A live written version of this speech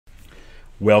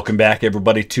Welcome back,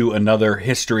 everybody, to another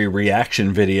history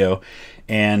reaction video.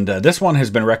 And this one has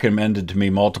been recommended to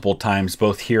me multiple times,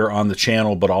 both here on the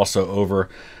channel, but also over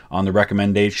on the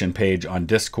recommendation page on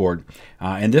Discord.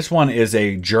 And this one is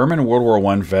a German World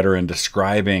War I veteran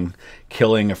describing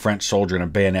killing a French soldier in a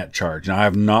bayonet charge. Now, I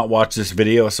have not watched this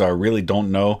video, so I really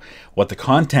don't know what the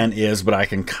content is, but I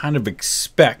can kind of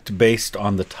expect based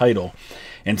on the title.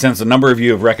 And since a number of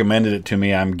you have recommended it to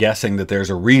me, I'm guessing that there's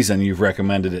a reason you've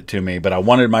recommended it to me. But I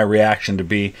wanted my reaction to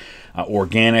be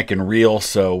organic and real,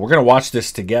 so we're going to watch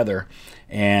this together.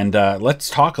 And let's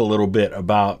talk a little bit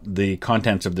about the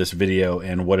contents of this video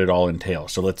and what it all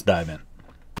entails. So let's dive in.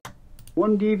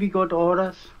 One day we got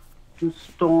orders to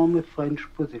storm a French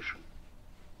position.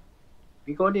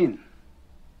 We got in.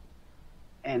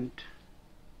 And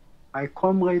my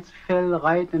comrades fell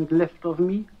right and left of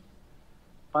me.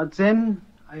 But then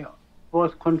I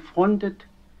was confronted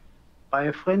by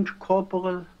a French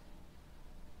corporal,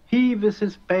 he with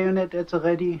his bayonet at the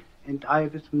ready, and I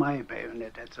with my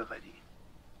bayonet at the ready.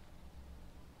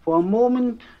 For a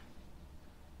moment,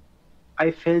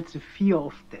 I felt the fear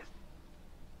of death.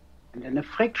 And in a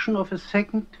fraction of a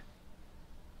second,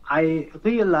 I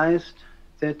realized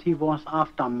that he was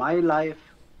after my life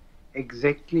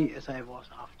exactly as I was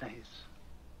after his.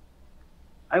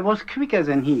 I was quicker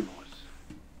than he was.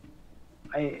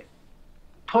 I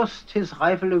tossed his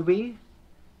rifle away,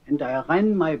 and I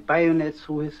ran my bayonet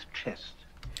through his chest.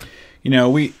 You know,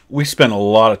 we spent a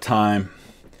lot of time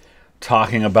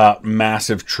talking about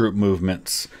massive troop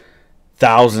movements,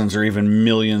 thousands or even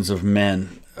millions of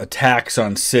men, attacks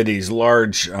on cities,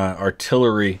 large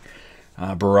artillery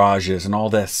barrages, and all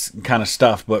this kind of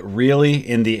stuff. But really,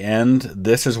 in the end,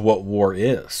 this is what war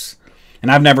is. And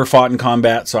I've never fought in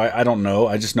combat, so I don't know.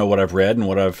 I just know what I've read and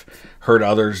what I've heard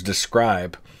others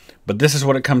describe. But this is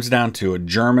what it comes down to. A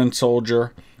German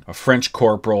soldier, a French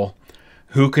corporal.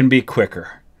 Who can be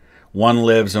quicker? One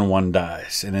lives and one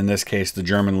dies. And in this case, the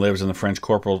German lives and the French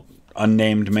corporal,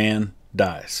 unnamed man,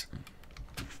 dies.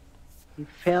 He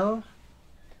fell,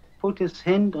 put his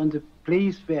hand on the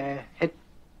place where I had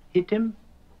hit him,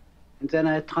 and then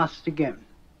I thrust again.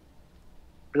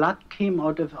 Blood came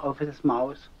out of his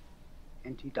mouth,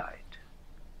 and he died.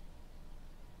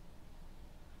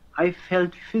 I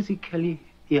felt physically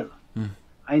ill.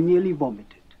 I nearly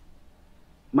vomited.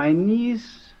 My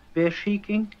knees were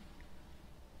shaking,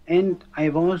 and I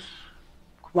was,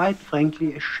 quite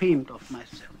frankly, ashamed of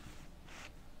myself.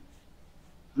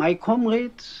 My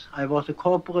comrades, I was a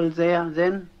corporal there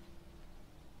then,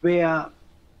 were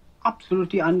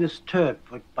absolutely undisturbed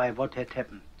by what had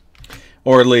happened.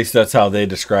 Or at least that's how they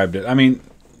described it. I mean,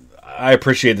 I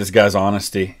appreciate this guy's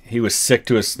honesty. He was sick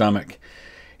to his stomach.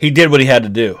 He did what he had to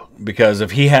do, because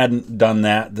if he hadn't done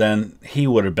that, then he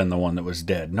would have been the one that was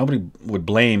dead. Nobody would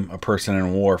blame a person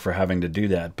in war for having to do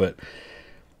that, but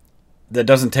that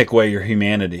doesn't take away your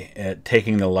humanity at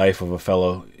taking the life of a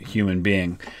fellow human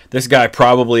being. This guy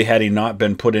probably, had he not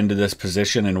been put into this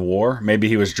position in war, maybe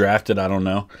he was drafted, I don't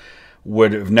know,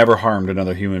 would have never harmed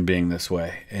another human being this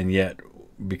way. And yet,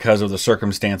 because of the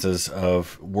circumstances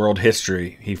of world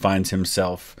history, he finds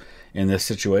himself in this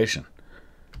situation.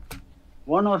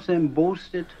 One of them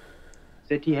boasted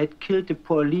that he had killed the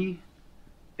Paulie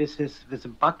with the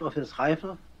butt of his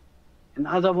rifle.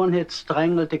 Another one had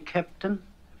strangled the captain,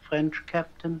 a French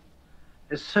captain.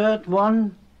 A third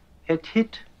one had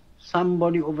hit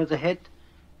somebody over the head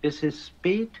with his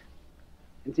spade.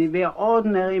 And they were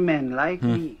ordinary men like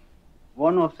me.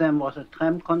 One of them was a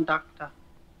tram conductor,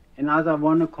 another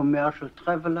one a commercial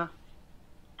traveler.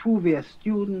 Two were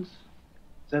students,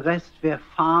 the rest were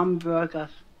farm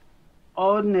workers.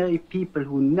 Ordinary people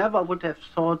who never would have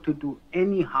thought to do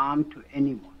any harm to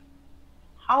anyone.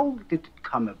 How did it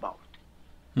come about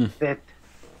that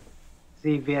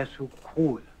they were so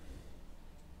cruel?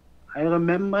 I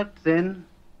remembered then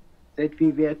that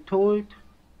we were told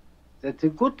that the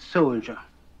good soldier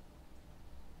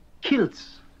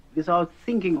kills without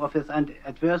thinking of his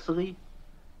adversary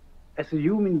as a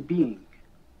human being.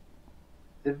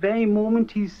 The very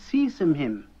moment he sees in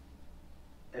him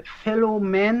a fellow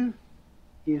man,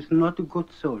 he is not a good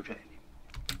soldier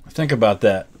anymore. Think about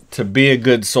that. To be a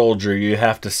good soldier, you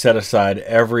have to set aside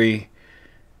every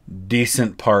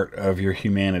decent part of your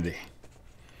humanity.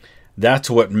 That's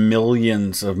what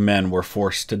millions of men were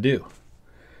forced to do.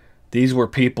 These were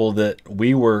people that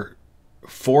we were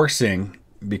forcing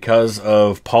because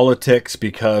of politics,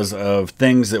 because of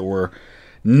things that were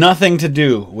nothing to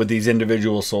do with these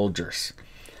individual soldiers.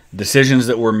 Decisions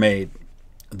that were made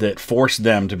that forced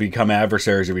them to become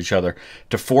adversaries of each other,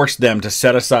 to force them to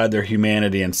set aside their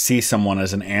humanity and see someone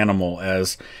as an animal,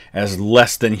 as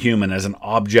less than human, as an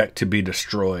object to be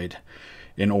destroyed.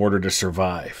 in order to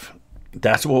survive.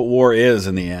 That's what war is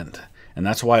in the end. And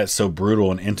that's why it's so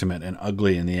brutal and intimate and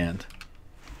ugly in the end.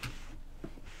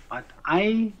 But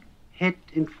I had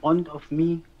in front of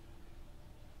me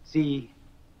the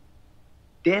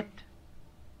dead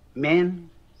man,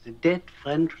 the dead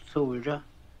French soldier,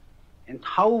 and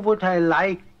how would I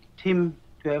like him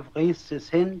to have raised his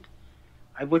hand?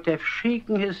 I would have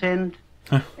shaken his hand,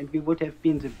 and we would have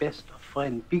been the best of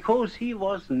friends, because he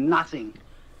was nothing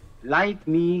like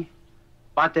me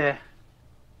but a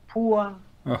poor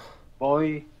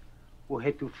boy who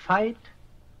had to fight,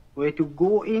 who had to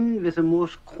go in with the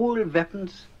most cruel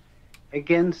weapons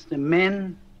against a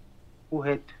man who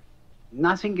had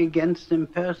nothing against him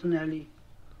personally,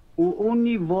 who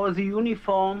only wore the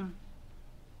uniform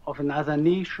of another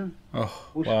nation,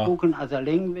 who spoke another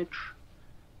language,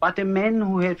 but a man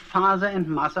who had father and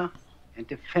mother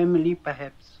and a family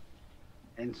perhaps.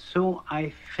 And so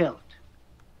I felt.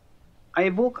 I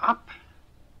woke up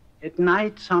at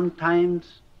night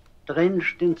sometimes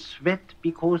drenched in sweat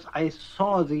because I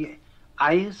saw the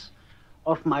eyes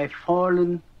of my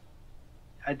fallen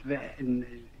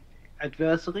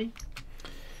adversary.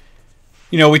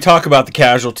 You know, we talk about the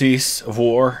casualties of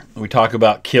war. We talk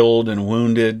about killed and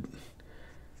wounded.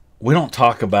 We don't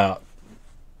talk about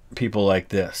people like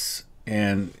this.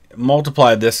 And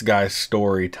multiply this guy's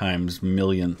story times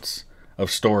millions of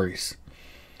stories.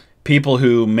 People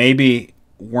who maybe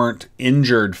weren't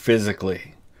injured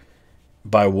physically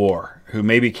by war, who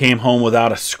maybe came home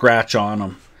without a scratch on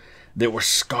them, that were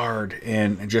scarred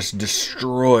and just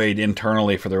destroyed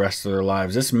internally for the rest of their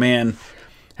lives. This man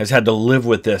has had to live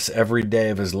with this every day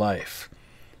of his life,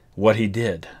 what he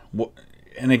did.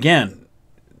 And again,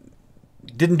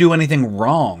 didn't do anything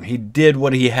wrong. He did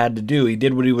what he had to do. He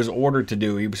did what he was ordered to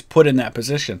do. He was put in that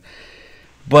position.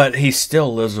 But he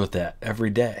still lives with that every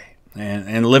day.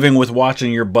 And living with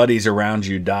watching your buddies around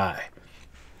you die.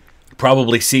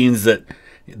 Probably scenes that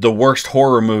the worst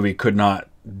horror movie could not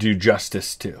do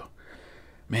justice to.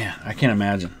 Man, I can't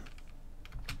imagine.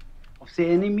 Of the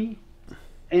enemy,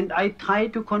 and I try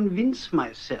to convince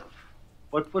myself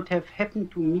what would have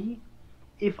happened to me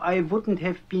if I wouldn't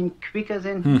have been quicker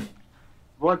than him.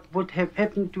 What would have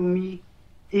happened to me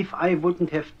if I wouldn't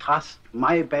have thrust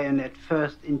my bayonet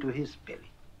first into his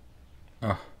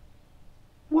belly.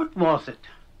 What was it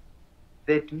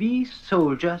that we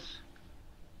soldiers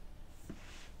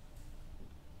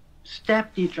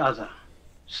stabbed each other,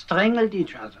 strangled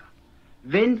each other,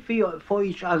 went for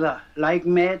each other like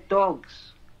mad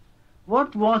dogs?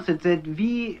 What was it that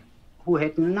we, who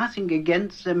had nothing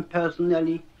against them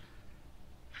personally,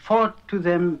 fought with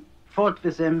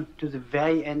them to the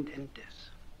very end in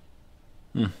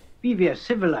death? We were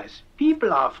civilized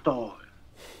people after all.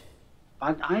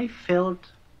 But I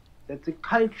felt that the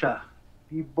culture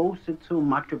we boasted so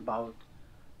much about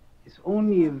is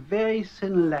only a very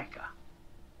thin lacquer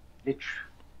which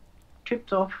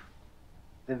chips off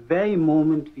the very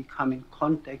moment we come in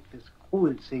contact with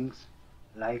cruel things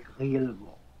like real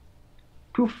war.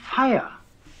 To fire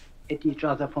at each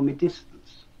other from a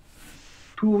distance,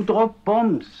 to drop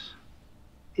bombs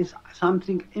is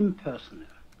something impersonal.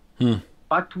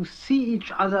 But to see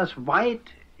each other's white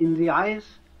in the eyes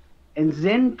and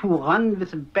then to run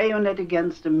with a bayonet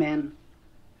against a man,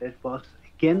 that was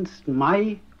against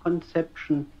my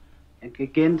conception and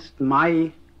against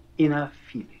my inner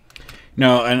feeling.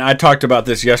 No, and I talked about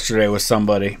this yesterday with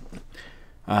somebody.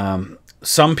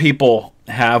 Some people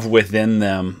have within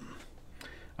them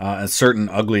a certain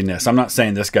ugliness. I'm not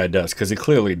saying this guy does, because he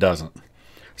clearly doesn't.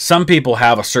 Some people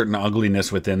have a certain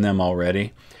ugliness within them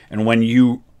already, and when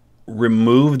you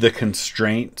remove the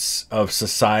constraints of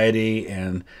society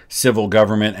and civil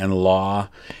government and law,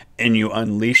 and you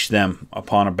unleash them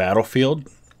upon a battlefield,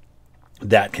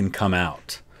 that can come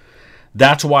out.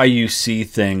 That's why you see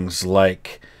things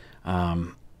like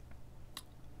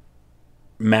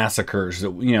massacres.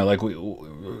 That, you know, like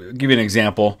I'll give you an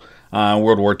example.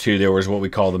 World War II, there was what we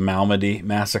call the Malmedy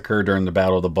massacre during the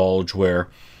Battle of the Bulge, where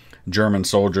German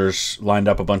soldiers lined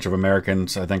up a bunch of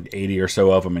Americans, I think 80 or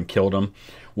so of them, and killed them.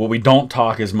 What we don't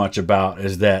talk as much about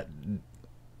is that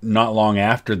not long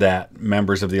after that,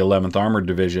 members of the 11th Armored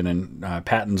Division in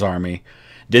Patton's army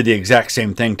did the exact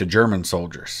same thing to German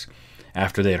soldiers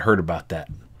after they had heard about that.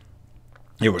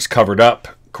 It was covered up.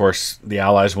 Of course, the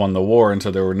Allies won the war, and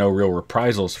so there were no real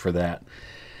reprisals for that.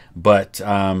 But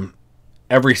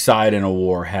every side in a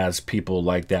war has people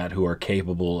like that who are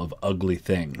capable of ugly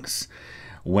things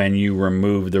when you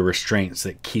remove the restraints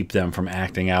that keep them from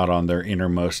acting out on their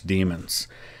innermost demons.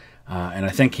 And I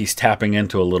think he's tapping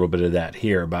into a little bit of that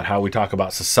here, about how we talk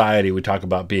about society, we talk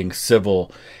about being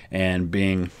civil and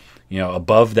being,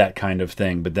 above that kind of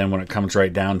thing. But then when it comes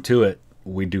right down to it,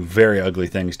 we do very ugly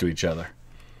things to each other.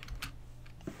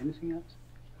 Anything else?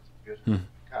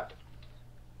 Cut.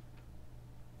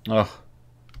 Oh,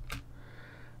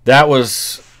 that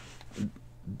was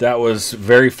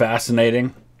very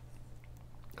fascinating.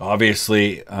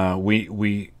 Obviously,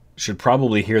 we should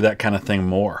probably hear that kind of thing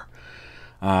more,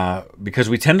 because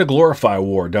we tend to glorify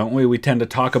war, don't we? We tend to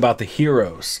talk about the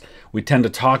heroes. We tend to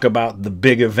talk about the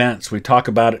big events. We talk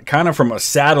about it kind of from a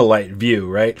satellite view,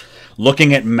 right?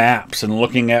 Looking at maps and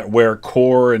looking at where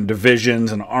corps and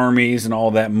divisions and armies and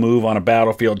all that move on a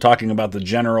battlefield, talking about the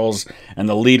generals and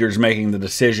the leaders making the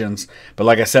decisions. But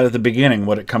like I said at the beginning,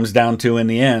 what it comes down to in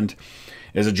the end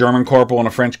is a German corporal and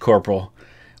a French corporal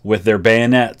with their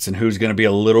bayonets, and who's going to be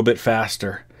a little bit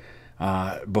faster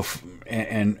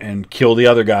and kill the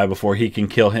other guy before he can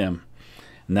kill him.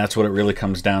 And that's what it really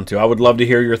comes down to. I would love to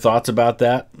hear your thoughts about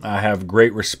that. I have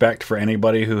great respect for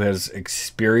anybody who has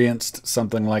experienced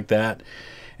something like that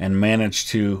and managed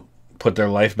to put their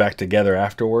life back together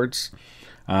afterwards.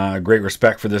 Great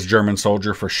respect for this German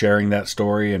soldier for sharing that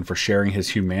story and for sharing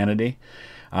his humanity.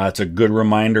 It's a good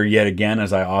reminder, yet again,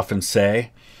 as I often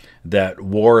say, that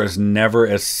war is never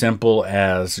as simple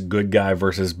as good guy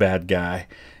versus bad guy,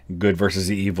 good versus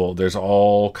evil. There's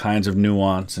all kinds of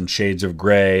nuance and shades of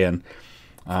gray and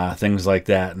things like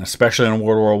that, and especially in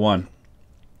World War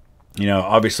I.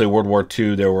 Obviously World War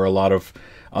II, there were a lot of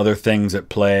other things at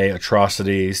play,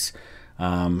 atrocities,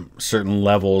 certain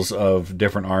levels of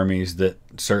different armies that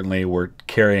certainly were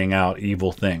carrying out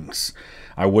evil things.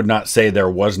 I would not say there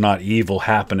was not evil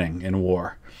happening in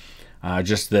war,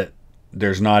 just that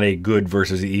there's not a good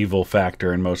versus evil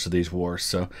factor in most of these wars.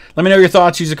 So let me know your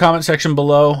thoughts. Use the comment section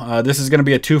below. This is going to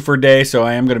be a 2-for-day, so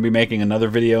I am going to be making another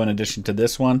video in addition to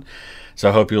this one. So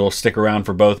I hope you'll stick around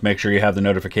for both. Make sure you have the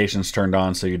notifications turned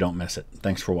on so you don't miss it.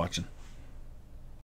 Thanks for watching.